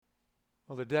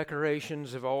Well, the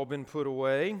decorations have all been put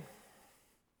away.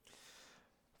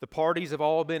 The parties have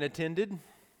all been attended.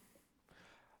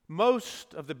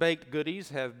 Most of the baked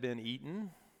goodies have been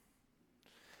eaten.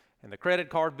 And the credit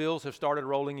card bills have started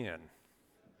rolling in.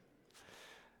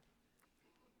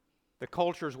 The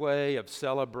culture's way of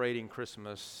celebrating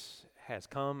Christmas has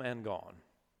come and gone.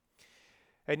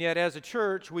 And yet, as a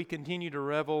church, we continue to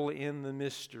revel in the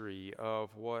mystery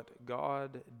of what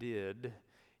God did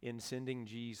in sending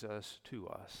Jesus to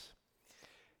us.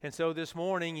 And so this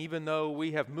morning, even though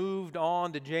we have moved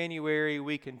on to January,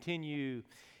 we continue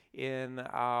in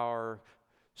our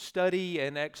study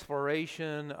and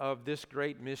exploration of this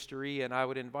great mystery. And I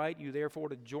would invite you, therefore,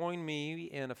 to join me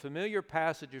in a familiar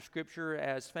passage of Scripture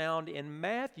as found in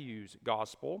Matthew's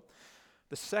Gospel,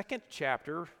 the second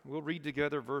chapter. We'll read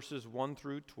together verses 1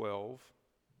 through 12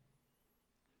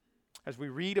 as we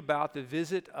read about the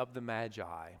visit of the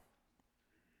Magi.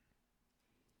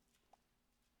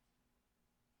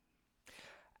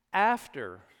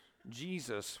 After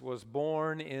Jesus was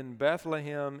born in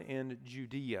Bethlehem in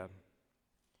Judea,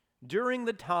 during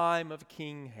the time of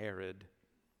King Herod,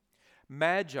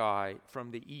 Magi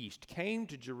from the east came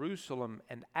to Jerusalem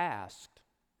and asked,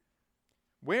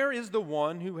 "Where is the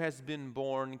one who has been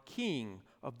born King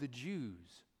of the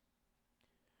Jews?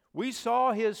 We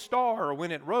saw his star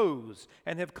when it rose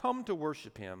and have come to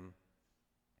worship him."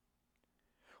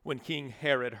 When King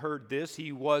Herod heard this,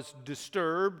 he was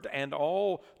disturbed, and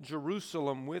all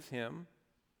Jerusalem with him.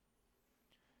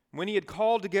 When he had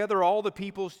called together all the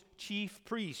people's chief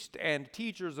priests and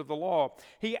teachers of the law,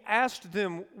 he asked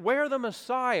them where the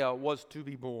Messiah was to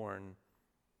be born.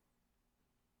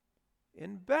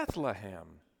 "In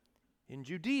Bethlehem, in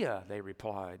Judea," they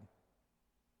replied.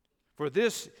 "For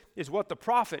this is what the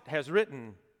prophet has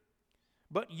written.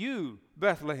 But you,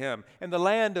 Bethlehem, in the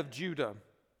land of Judah,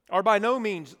 are by no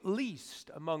means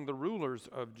least among the rulers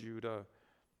of Judah.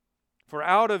 For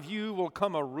out of you will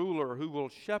come a ruler who will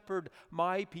shepherd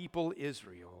my people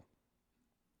Israel."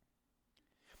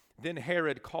 Then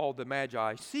Herod called the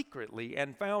Magi secretly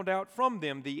and found out from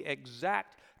them the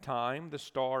exact time the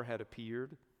star had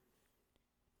appeared.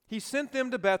 He sent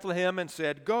them to Bethlehem and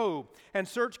said, "Go and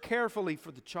search carefully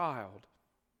for the child.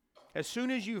 As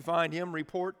soon as you find him,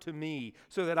 report to me,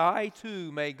 so that I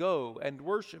too may go and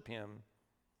worship him."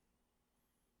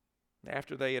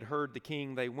 After they had heard the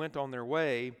king, they went on their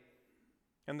way,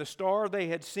 and the star they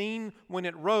had seen when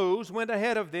it rose went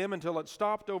ahead of them until it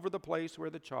stopped over the place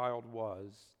where the child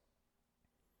was.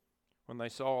 When they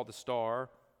saw the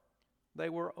star, they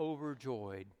were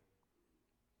overjoyed.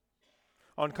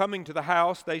 On coming to the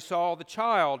house, they saw the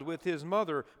child with his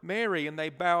mother, Mary, and they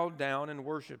bowed down and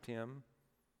worshiped him.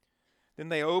 Then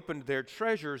they opened their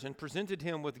treasures and presented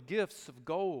him with gifts of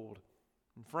gold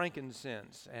and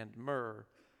frankincense and myrrh.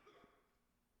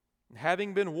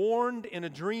 Having been warned in a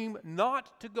dream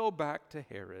not to go back to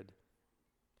Herod,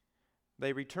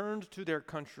 they returned to their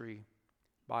country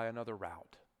by another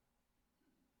route.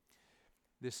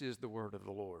 This is the word of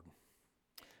the Lord.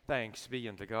 Thanks be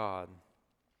unto God.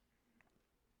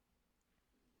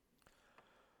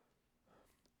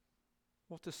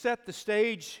 Well, to set the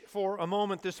stage for a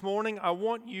moment this morning, I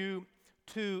want you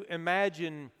to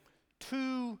imagine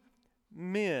two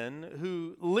men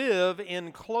who live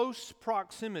in close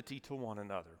proximity to one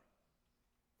another.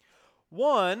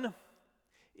 One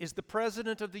is the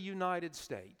President of the United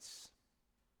States.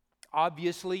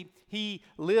 Obviously, he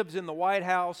lives in the White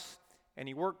House and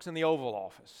he works in the Oval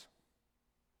Office.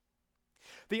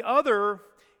 The other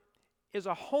is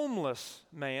a homeless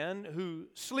man who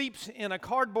sleeps in a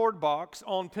cardboard box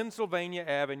on Pennsylvania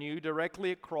Avenue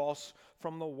directly across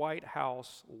from the White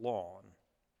House lawn.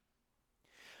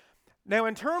 Now,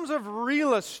 in terms of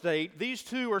real estate, these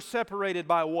two are separated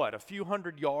by what? A few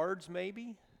hundred yards,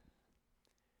 maybe?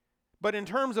 But in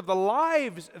terms of the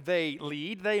lives they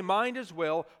lead, they might as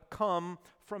well come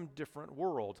from different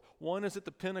worlds. One is at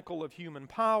the pinnacle of human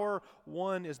power.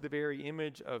 One is the very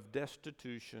image of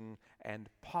destitution and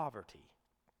poverty.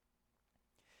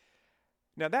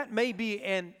 Now, that may be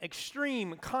an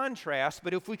extreme contrast,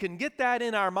 but if we can get that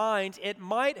in our minds, it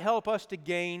might help us to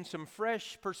gain some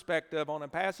fresh perspective on a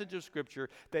passage of Scripture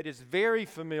that is very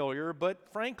familiar, but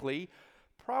frankly,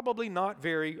 probably not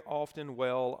very often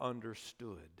well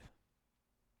understood.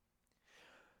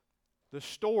 The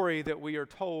story that we are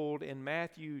told in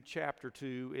Matthew chapter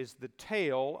 2 is the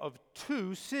tale of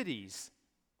two cities.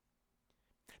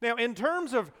 Now, in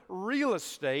terms of real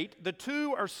estate, the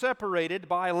two are separated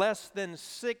by less than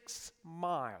 6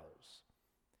 miles.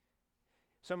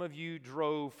 Some of you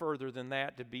drove further than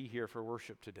that to be here for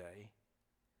worship today.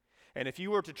 And if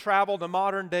you were to travel to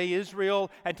modern-day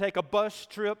Israel and take a bus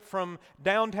trip from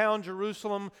downtown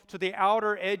Jerusalem to the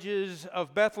outer edges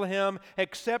of Bethlehem,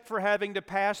 except for having to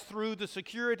pass through the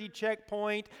security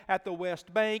checkpoint at the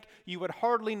West Bank, you would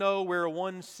hardly know where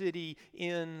one city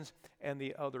ends and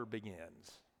the other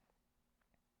begins.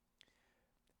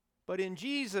 But in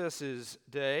Jesus'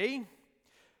 day,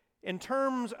 in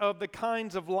terms of the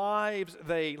kinds of lives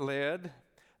they led,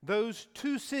 those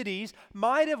two cities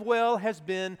might have well has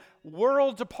been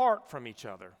worlds apart from each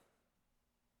other.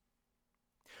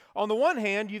 On the one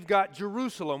hand, you've got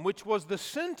Jerusalem, which was the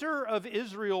center of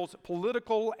Israel's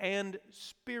political and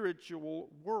spiritual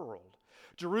world.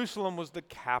 Jerusalem was the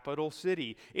capital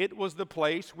city. It was the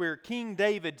place where King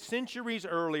David, centuries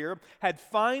earlier, had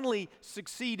finally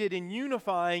succeeded in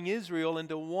unifying Israel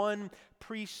into one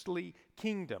priestly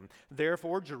kingdom.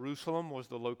 Therefore, Jerusalem was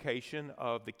the location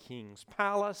of the king's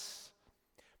palace.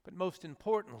 But most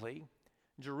importantly,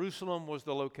 Jerusalem was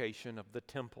the location of the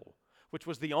temple, which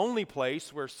was the only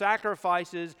place where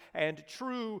sacrifices and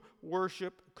true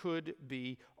worship could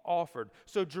be offered.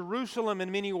 So Jerusalem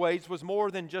in many ways was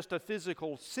more than just a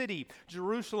physical city.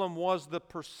 Jerusalem was the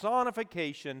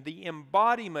personification, the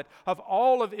embodiment of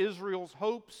all of Israel's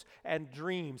hopes and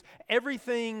dreams.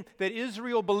 Everything that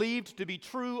Israel believed to be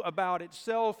true about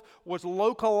itself was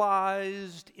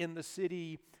localized in the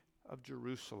city of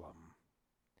Jerusalem.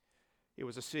 It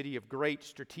was a city of great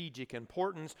strategic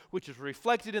importance, which is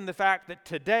reflected in the fact that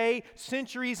today,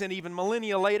 centuries and even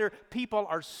millennia later, people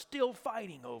are still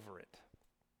fighting over it.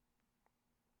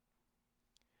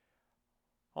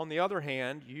 On the other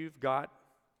hand, you've got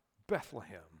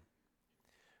Bethlehem,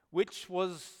 which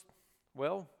was,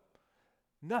 well,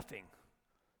 nothing.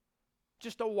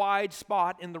 Just a wide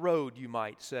spot in the road, you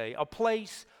might say, a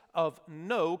place of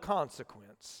no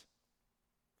consequence.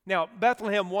 Now,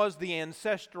 Bethlehem was the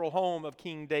ancestral home of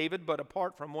King David, but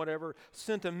apart from whatever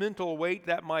sentimental weight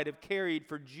that might have carried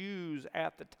for Jews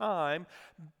at the time,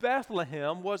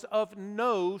 Bethlehem was of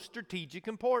no strategic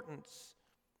importance.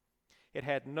 It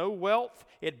had no wealth.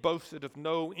 It boasted of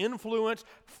no influence.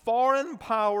 Foreign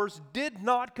powers did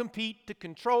not compete to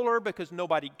control her because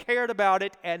nobody cared about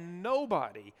it, and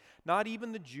nobody, not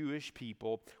even the Jewish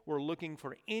people, were looking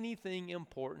for anything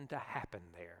important to happen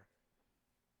there.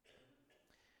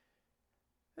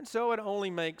 And so it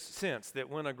only makes sense that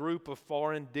when a group of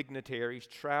foreign dignitaries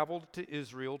traveled to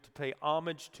Israel to pay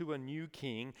homage to a new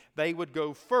king, they would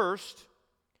go first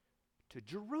to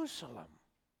Jerusalem.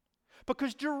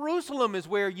 Because Jerusalem is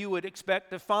where you would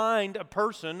expect to find a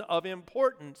person of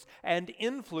importance and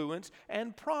influence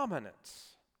and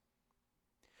prominence.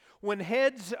 When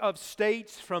heads of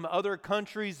states from other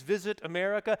countries visit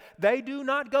America, they do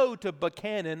not go to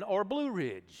Buchanan or Blue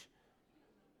Ridge.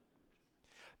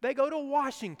 They go to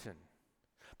Washington,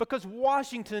 because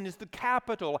Washington is the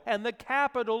capital, and the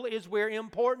capital is where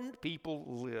important people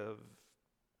live.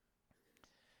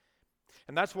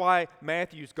 And that's why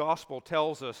Matthew's gospel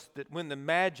tells us that when the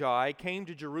Magi came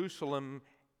to Jerusalem,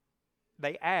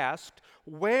 they asked,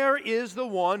 "Where is the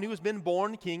one who has been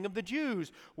born King of the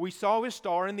Jews? We saw his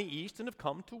star in the east and have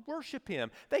come to worship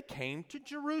him." They came to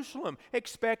Jerusalem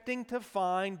expecting to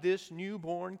find this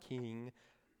newborn king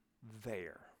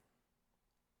there.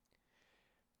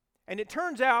 And it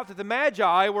turns out that the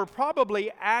Magi were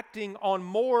probably acting on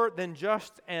more than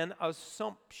just an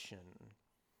assumption.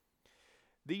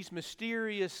 These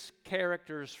mysterious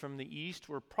characters from the East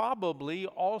were probably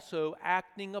also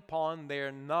acting upon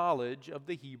their knowledge of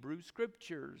the Hebrew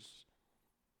Scriptures.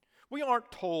 We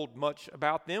aren't told much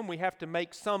about them. We have to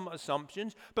make some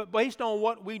assumptions, but based on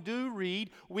what we do read,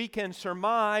 we can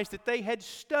surmise that they had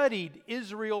studied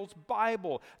Israel's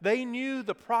Bible. They knew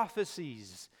the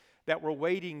prophecies that were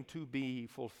waiting to be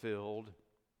fulfilled.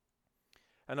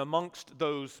 And amongst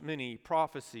those many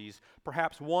prophecies,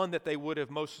 perhaps one that they would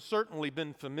have most certainly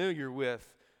been familiar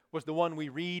with was the one we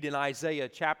read in Isaiah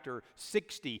chapter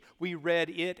 60. We read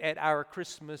it at our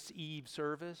Christmas Eve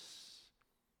service.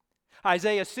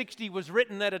 Isaiah 60 was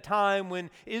written at a time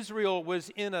when Israel was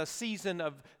in a season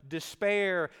of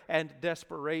despair and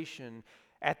desperation.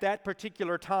 At that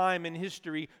particular time in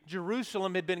history,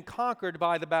 Jerusalem had been conquered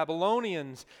by the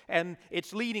Babylonians, and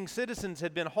its leading citizens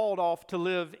had been hauled off to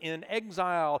live in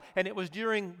exile. And it was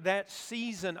during that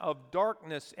season of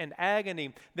darkness and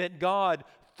agony that God,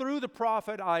 through the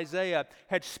prophet Isaiah,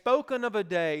 had spoken of a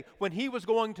day when he was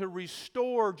going to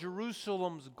restore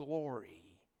Jerusalem's glory.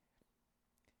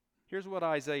 Here's what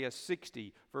Isaiah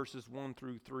 60, verses 1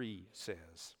 through 3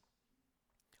 says.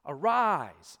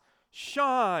 "Arise,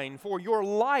 shine, for your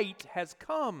light has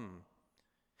come,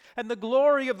 And the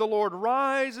glory of the Lord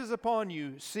rises upon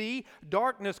you. See,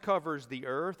 darkness covers the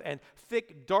earth, and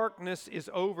thick darkness is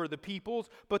over the peoples.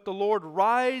 But the Lord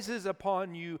rises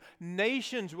upon you.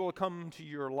 Nations will come to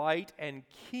your light, and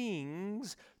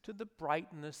kings to the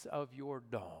brightness of your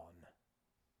dawn.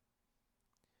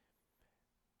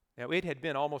 Now, it had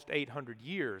been almost 800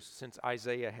 years since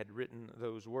Isaiah had written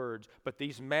those words, but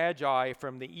these magi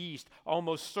from the east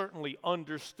almost certainly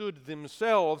understood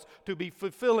themselves to be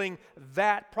fulfilling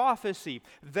that prophecy.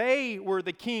 They were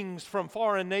the kings from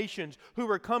foreign nations who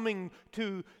were coming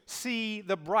to see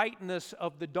the brightness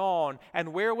of the dawn.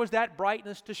 And where was that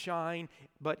brightness to shine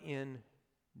but in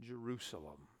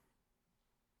Jerusalem?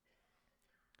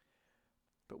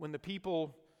 But when the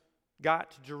people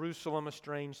got to Jerusalem, a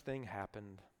strange thing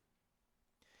happened.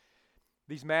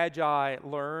 These magi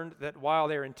learned that while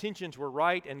their intentions were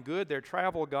right and good, their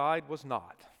travel guide was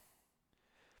not.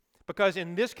 Because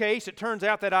in this case, it turns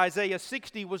out that Isaiah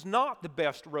 60 was not the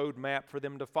best roadmap for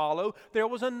them to follow. There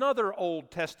was another Old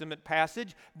Testament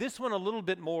passage, this one a little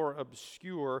bit more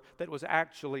obscure, that was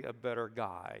actually a better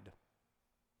guide.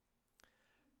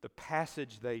 The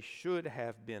passage they should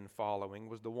have been following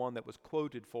was the one that was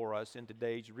quoted for us in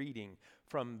today's reading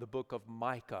from the book of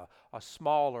Micah, a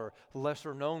smaller,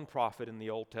 lesser-known prophet in the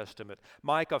Old Testament.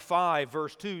 Micah 5,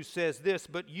 verse 2 says this,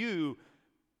 "But you,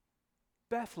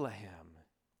 Bethlehem,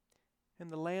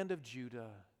 in the land of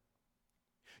Judah,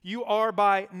 you are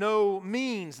by no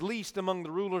means least among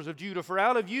the rulers of Judah, for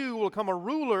out of you will come a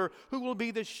ruler who will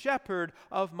be the shepherd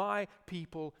of my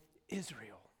people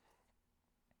Israel."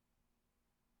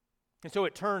 And so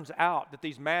it turns out that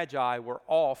these magi were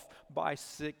off by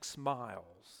 6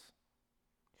 miles.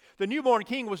 The newborn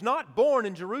king was not born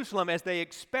in Jerusalem as they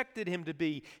expected him to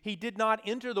be. He did not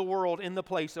enter the world in the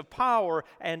place of power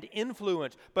and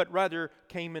influence, but rather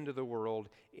came into the world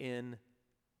in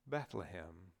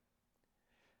Bethlehem,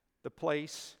 the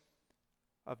place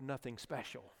of nothing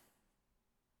special.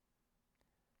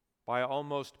 By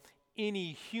almost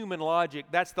any human logic,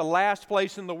 that's the last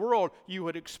place in the world you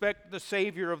would expect the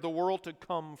Savior of the world to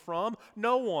come from.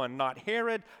 No one, not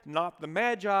Herod, not the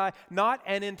Magi, not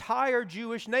an entire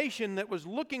Jewish nation that was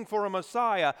looking for a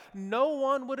Messiah. No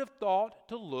one would have thought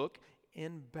to look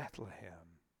in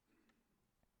Bethlehem.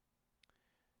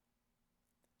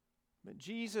 But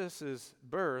Jesus'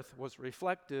 birth was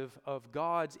reflective of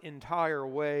God's entire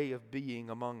way of being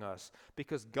among us,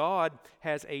 because God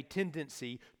has a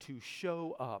tendency to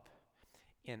show up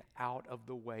in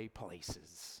out-of-the-way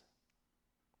places.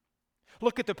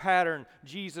 Look at the pattern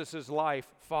Jesus'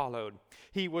 life followed.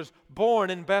 He was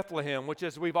born in Bethlehem, which,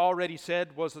 as we've already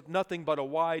said, was nothing but a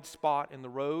wide spot in the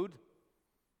road.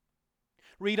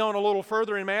 Read on a little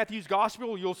further in Matthew's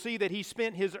Gospel, you'll see that he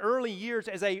spent his early years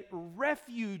as a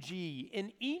refugee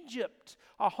in Egypt,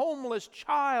 a homeless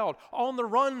child on the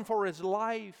run for his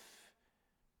life.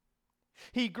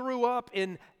 He grew up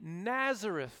in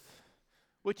Nazareth,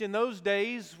 which in those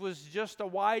days was just a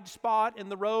wide spot in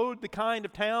the road, the kind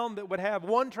of town that would have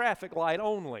one traffic light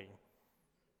only.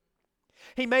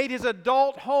 He made his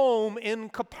adult home in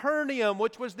Capernaum,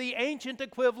 which was the ancient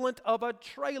equivalent of a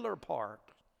trailer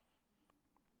park.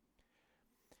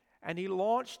 And he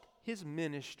launched his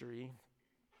ministry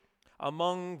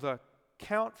among the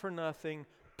count-for-nothing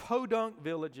podunk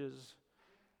villages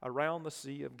around the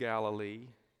Sea of Galilee,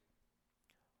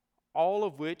 all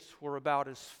of which were about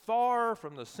as far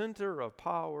from the center of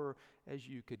power as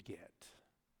you could get.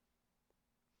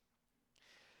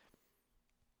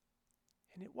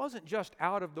 And it wasn't just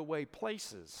out-of-the-way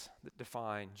places that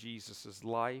defined Jesus'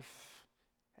 life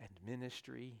and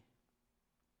ministry.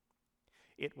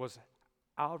 It was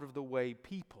out-of-the-way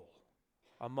people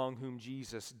among whom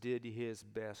Jesus did his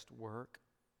best work.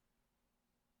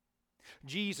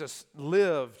 Jesus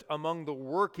lived among the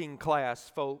working class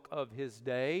folk of his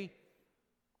day.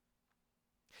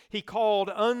 He called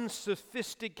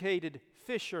unsophisticated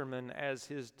fishermen as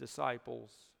his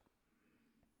disciples.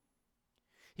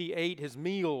 He ate his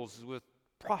meals with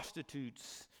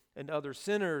prostitutes and other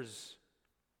sinners.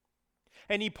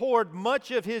 And he poured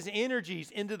much of his energies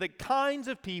into the kinds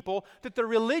of people that the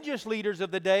religious leaders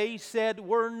of the day said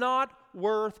were not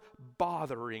worth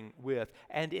bothering with.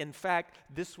 And in fact,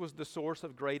 this was the source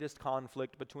of greatest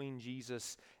conflict between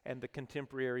Jesus and the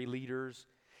contemporary leaders,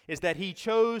 is that he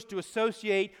chose to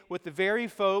associate with the very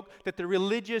folk that the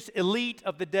religious elite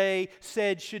of the day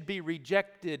said should be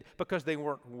rejected because they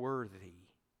weren't worthy.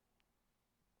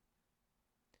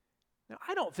 Now,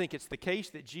 I don't think it's the case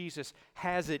that Jesus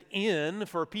has it in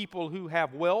for people who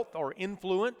have wealth or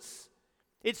influence.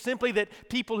 It's simply that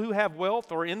people who have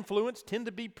wealth or influence tend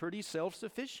to be pretty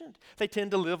self-sufficient. They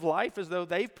tend to live life as though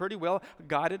they've pretty well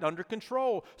got it under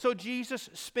control. So Jesus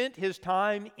spent his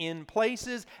time in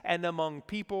places and among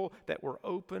people that were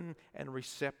open and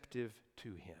receptive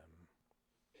to him.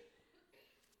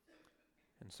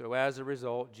 And so as a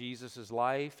result, Jesus'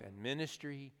 life and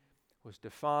ministry was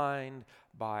defined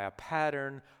by a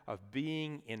pattern of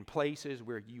being in places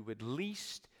where you would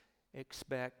least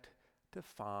expect to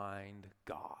find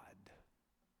God.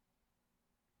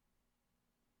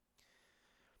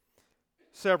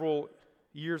 Several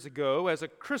years ago, as a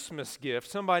Christmas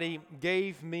gift, somebody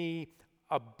gave me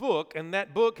a book, and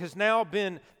that book has now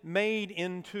been made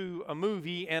into a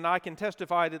movie, and I can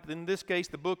testify that in this case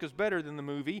the book is better than the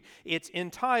movie. It's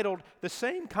entitled The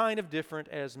Same Kind of Different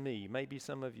as Me. Maybe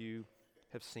some of you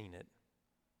have seen it.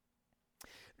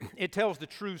 It tells the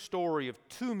true story of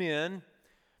two men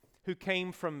who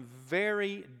came from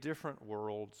very different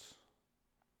worlds,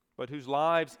 but whose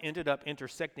lives ended up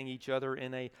intersecting each other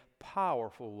in a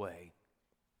powerful way.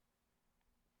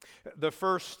 The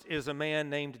first is a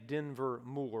man named Denver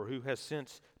Moore, who has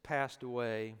since passed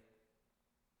away.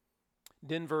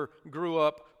 Denver grew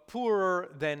up poorer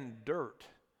than dirt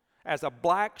as a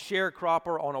black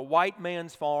sharecropper on a white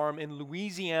man's farm in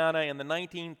Louisiana in the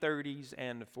 1930s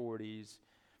and 40s.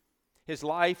 His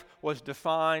life was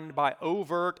defined by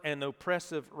overt and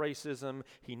oppressive racism.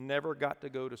 He never got to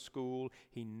go to school.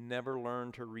 He never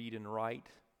learned to read and write.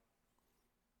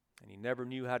 And he never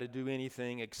knew how to do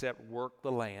anything except work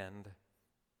the land.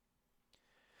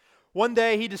 One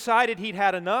day he decided he'd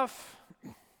had enough,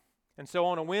 and so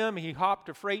on a whim he hopped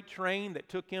a freight train that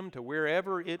took him to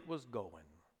wherever it was going.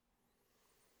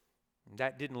 And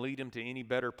that didn't lead him to any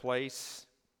better place.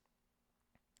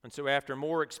 And so after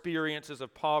more experiences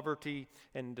of poverty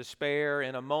and despair,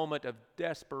 in a moment of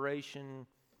desperation,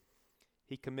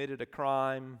 he committed a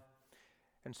crime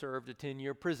and served a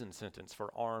 10-year prison sentence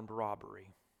for armed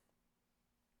robbery.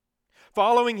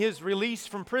 Following his release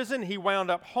from prison, he wound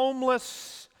up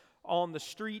homeless on the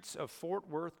streets of Fort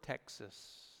Worth, Texas,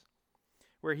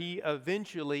 where he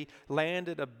eventually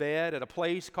landed a bed at a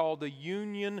place called the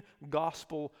Union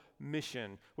Gospel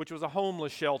Mission, which was a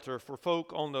homeless shelter for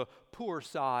folk on the poor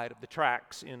side of the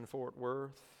tracks in Fort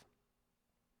Worth.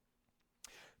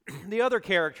 The other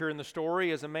character in the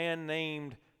story is a man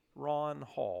named Ron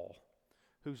Hall,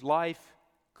 whose life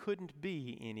couldn't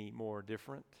be any more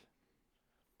different.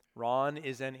 Ron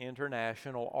is an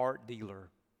international art dealer,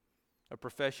 a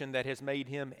profession that has made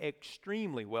him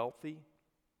extremely wealthy.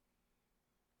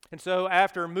 And so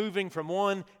after moving from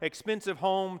one expensive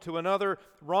home to another,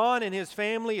 Ron and his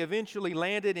family eventually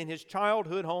landed in his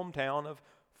childhood hometown of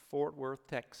Fort Worth,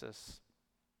 Texas.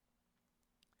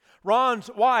 Ron's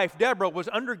wife, Deborah, was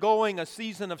undergoing a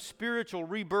season of spiritual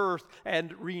rebirth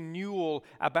and renewal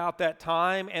about that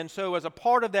time. And so as a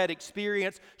part of that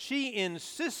experience, she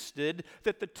insisted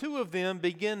that the two of them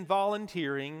begin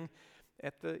volunteering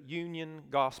at the Union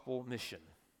Gospel Mission.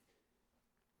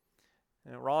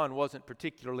 Now, Ron wasn't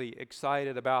particularly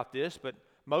excited about this, but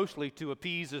mostly to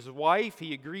appease his wife,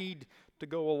 he agreed to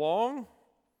go along.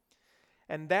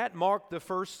 And that marked the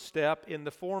first step in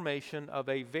the formation of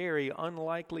a very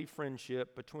unlikely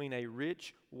friendship between a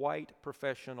rich white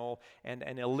professional and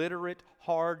an illiterate,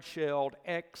 hard-shelled,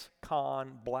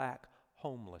 ex-con black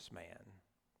homeless man.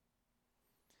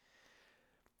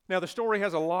 Now, the story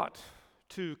has a lot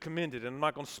to commend it, and I'm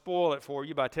not going to spoil it for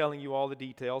you by telling you all the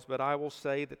details, but I will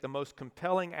say that the most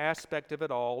compelling aspect of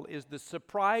it all is the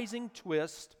surprising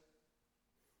twist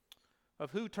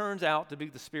of who turns out to be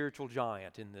the spiritual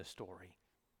giant in this story.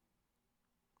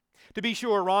 To be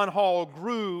sure, Ron Hall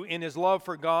grew in his love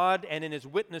for God and in his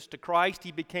witness to Christ.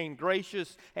 He became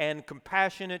gracious and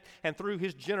compassionate, and through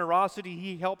his generosity,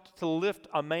 he helped to lift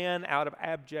a man out of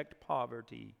abject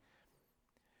poverty.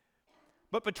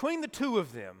 But between the two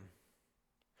of them,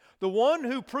 the one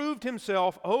who proved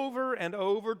himself over and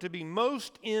over to be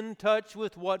most in touch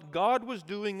with what God was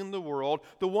doing in the world,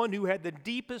 the one who had the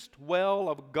deepest well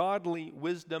of godly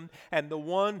wisdom, and the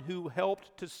one who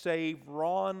helped to save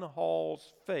Ron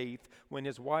Hall's faith when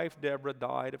his wife Deborah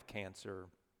died of cancer,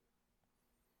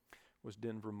 was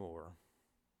Denver Moore.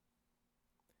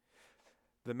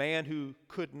 The man who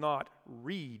could not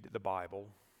read the Bible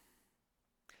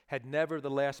had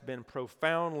nevertheless been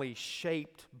profoundly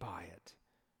shaped by it.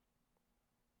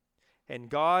 And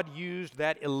God used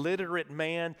that illiterate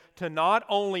man to not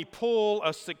only pull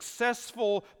a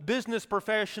successful business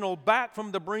professional back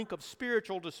from the brink of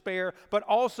spiritual despair, but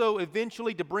also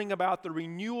eventually to bring about the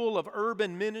renewal of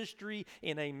urban ministry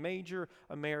in a major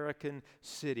American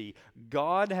city.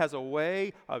 God has a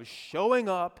way of showing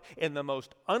up in the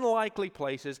most unlikely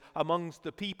places amongst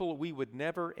the people we would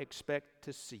never expect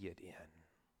to see it in,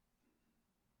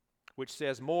 which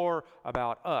says more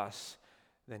about us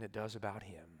than it does about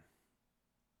Him.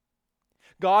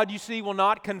 God, you see, will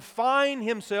not confine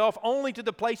Himself only to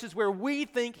the places where we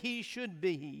think He should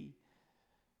be.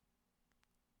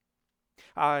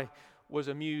 I was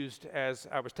amused as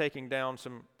I was taking down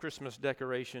some Christmas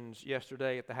decorations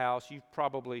yesterday at the house. You've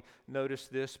probably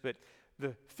noticed this, but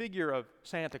the figure of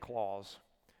Santa Claus,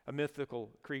 a mythical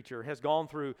creature, has gone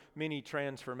through many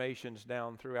transformations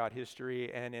down throughout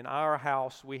history, and in our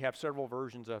house we have several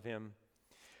versions of him.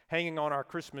 Hanging on our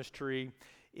Christmas tree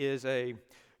is a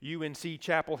UNC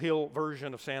Chapel Hill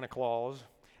version of Santa Claus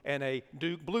and a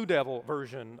Duke Blue Devil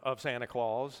version of Santa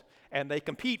Claus, and they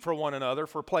compete for one another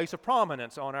for place of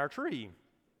prominence on our tree.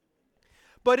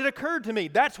 But it occurred to me,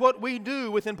 that's what we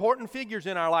do with important figures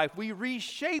in our life. We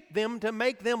reshape them to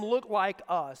make them look like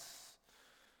us.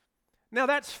 Now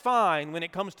that's fine when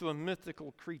it comes to a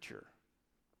mythical creature.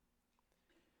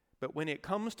 But when it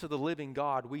comes to the living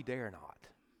God, we dare not.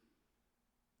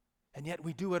 And yet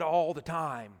we do it all the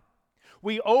time.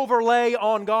 We overlay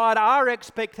on God our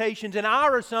expectations and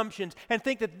our assumptions and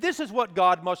think that this is what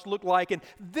God must look like, and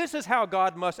this is how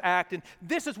God must act, and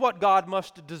this is what God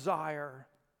must desire.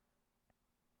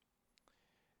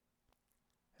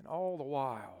 And all the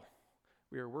while,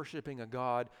 we are worshiping a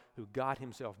God who got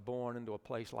Himself born into a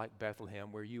place like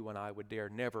Bethlehem where you and I would dare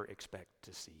never expect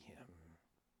to see Him.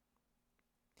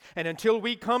 And until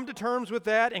we come to terms with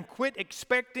that and quit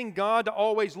expecting God to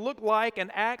always look like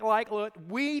and act like what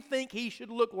we think He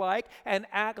should look like and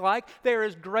act like, there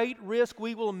is great risk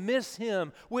we will miss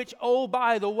Him, which, oh,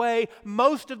 by the way,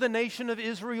 most of the nation of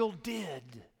Israel did,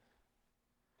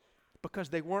 because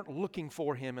they weren't looking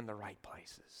for Him in the right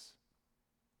places.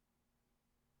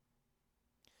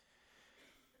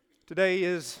 Today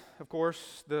is, of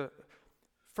course, the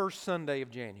first Sunday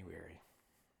of January.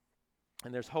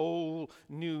 And there's whole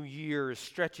new year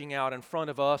stretching out in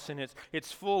front of us, and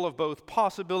it's full of both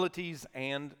possibilities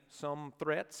and some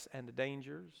threats and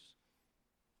dangers.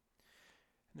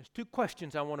 And there's two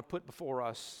questions I want to put before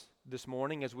us this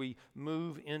morning as we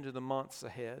move into the months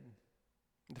ahead.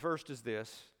 The first is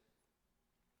this: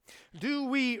 do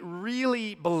we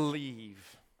really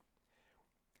believe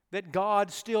that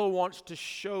God still wants to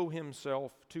show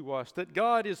Himself to us, that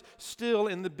God is still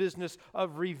in the business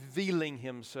of revealing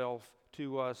Himself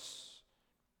to us?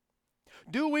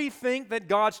 Do we think that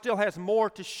God still has more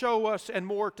to show us and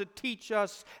more to teach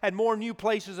us and more new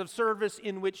places of service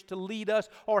in which to lead us?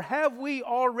 Or have we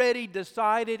already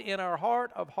decided in our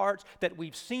heart of hearts that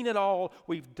we've seen it all,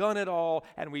 we've done it all,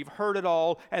 and we've heard it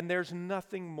all, and there's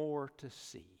nothing more to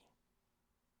see?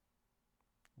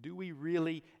 Do we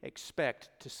really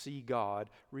expect to see God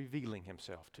revealing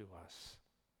Himself to us?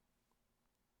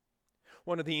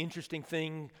 One of the interesting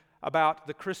things about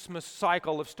the Christmas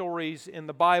cycle of stories in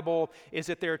the Bible is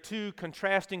that there are two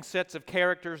contrasting sets of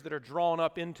characters that are drawn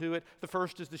up into it. The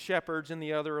first is the shepherds and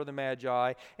the other are the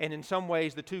magi, and in some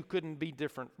ways the two couldn't be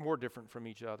more different from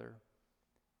each other.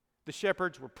 The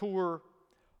shepherds were poor,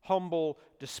 humble,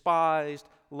 despised,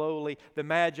 lowly. The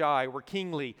magi were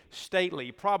kingly,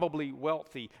 stately, probably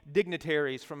wealthy,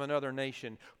 dignitaries from another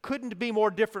nation. Couldn't be more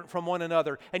different from one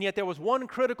another, and yet there was one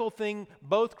critical thing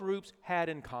both groups had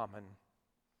in common.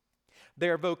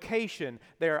 Their vocation,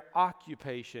 their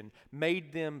occupation,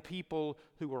 made them people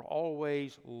who were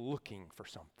always looking for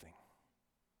something.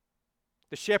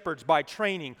 The shepherds, by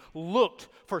training, looked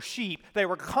for sheep. They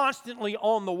were constantly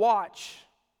on the watch.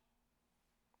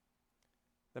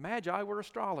 The magi were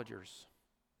astrologers,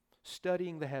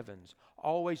 studying the heavens,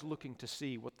 always looking to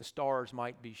see what the stars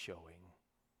might be showing.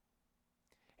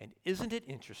 And isn't it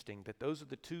interesting that those are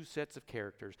the two sets of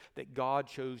characters that God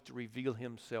chose to reveal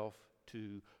Himself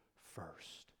to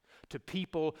first? To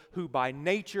people who by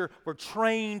nature were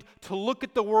trained to look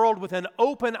at the world with an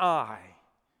open eye,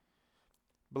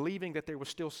 believing that there was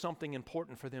still something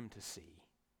important for them to see.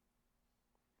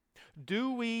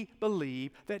 Do we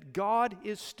believe that God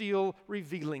is still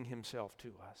revealing Himself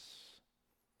to us?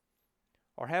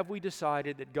 Or have we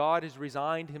decided that God has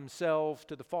resigned Himself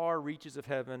to the far reaches of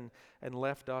heaven and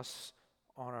left us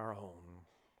on our own?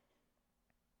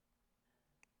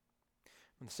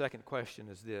 And the second question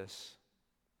is this: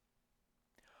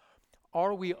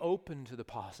 are we open to the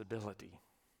possibility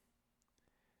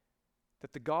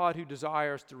that the God who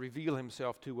desires to reveal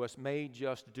himself to us may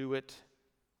just do it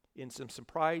in some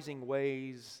surprising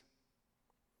ways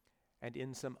and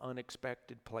in some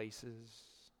unexpected places.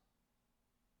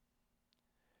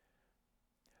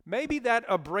 Maybe that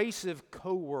abrasive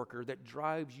coworker that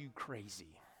drives you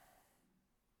crazy,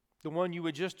 the one you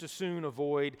would just as soon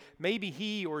avoid, maybe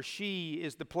he or she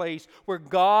is the place where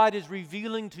God is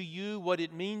revealing to you what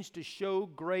it means to show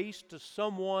grace to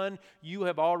someone you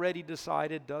have already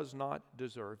decided does not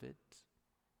deserve it.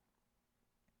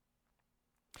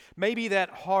 Maybe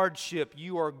that hardship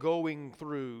you are going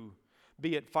through,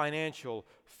 be it financial,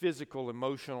 physical,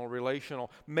 emotional,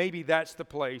 relational, maybe that's the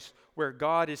place where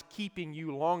God is keeping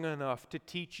you long enough to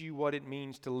teach you what it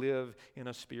means to live in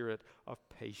a spirit of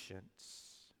patience.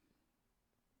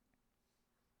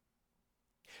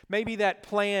 Maybe that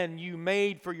plan you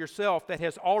made for yourself that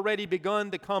has already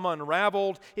begun to come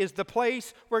unraveled is the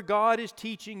place where God is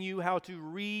teaching you how to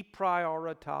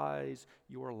reprioritize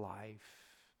your life.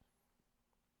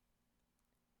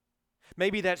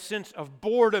 Maybe that sense of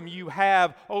boredom you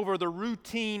have over the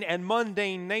routine and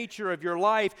mundane nature of your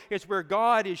life is where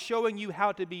God is showing you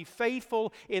how to be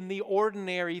faithful in the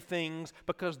ordinary things,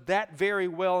 because that very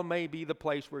well may be the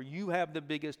place where you have the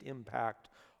biggest impact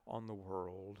on the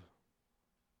world.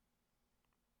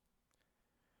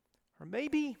 Or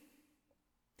maybe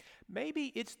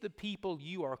it's the people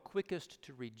you are quickest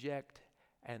to reject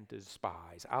and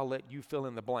despise. I'll let you fill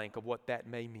in the blank of what that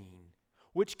may mean.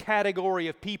 Which category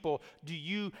of people do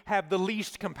you have the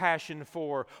least compassion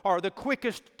for, are the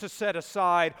quickest to set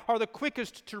aside, are the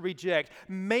quickest to reject?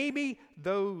 Maybe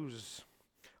those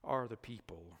are the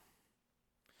people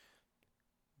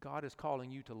God is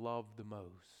calling you to love the most.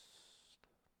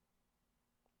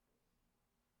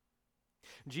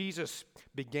 Jesus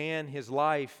began his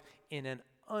life in an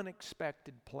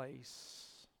unexpected place.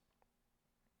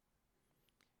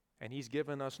 And he's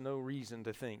given us no reason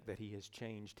to think that he has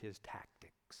changed his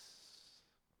tactics.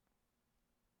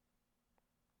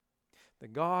 The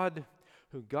God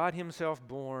who got himself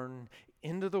born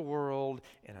into the world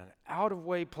in an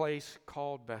out-of-way place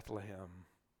called Bethlehem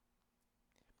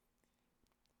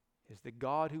is the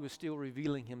God who is still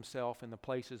revealing himself in the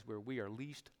places where we are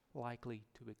least likely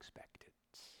to expect it.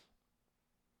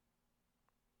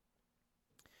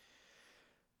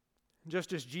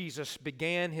 Just as Jesus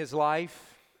began his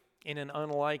life in an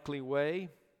unlikely way,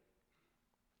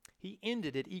 he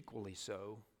ended it equally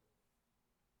so.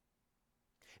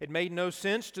 It made no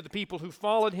sense to the people who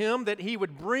followed him that he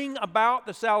would bring about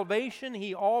the salvation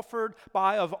he offered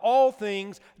by, of all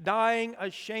things, dying a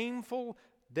shameful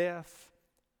death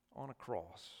on a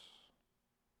cross.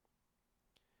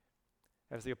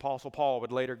 As the Apostle Paul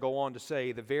would later go on to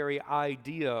say, the very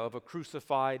idea of a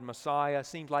crucified Messiah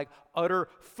seemed like utter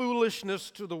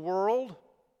foolishness to the world.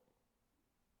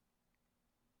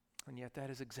 And yet that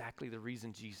is exactly the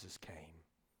reason Jesus came.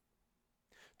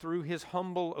 Through his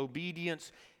humble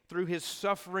obedience, through his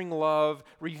suffering love,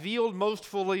 revealed most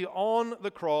fully on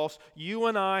the cross, you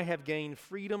and I have gained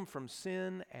freedom from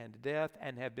sin and death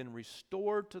and have been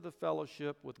restored to the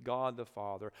fellowship with God the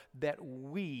Father that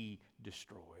we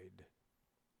destroyed.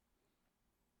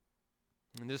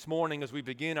 And this morning, as we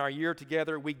begin our year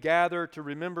together, we gather to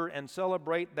remember and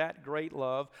celebrate that great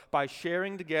love by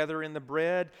sharing together in the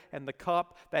bread and the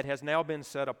cup that has now been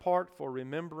set apart for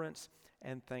remembrance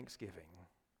and thanksgiving.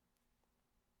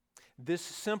 This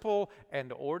simple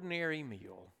and ordinary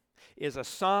meal is a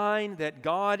sign that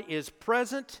God is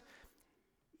present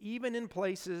even in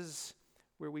places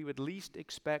where we would least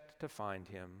expect to find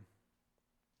him,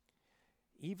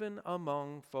 even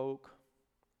among folk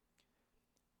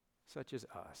such as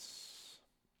us.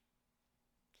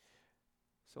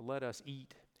 So let us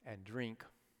eat and drink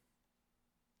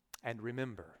and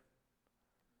remember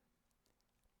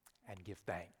and give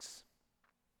thanks.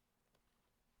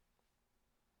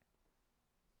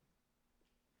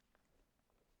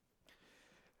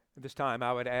 At this time,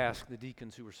 I would ask the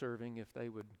deacons who are serving if they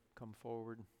would come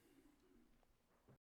forward.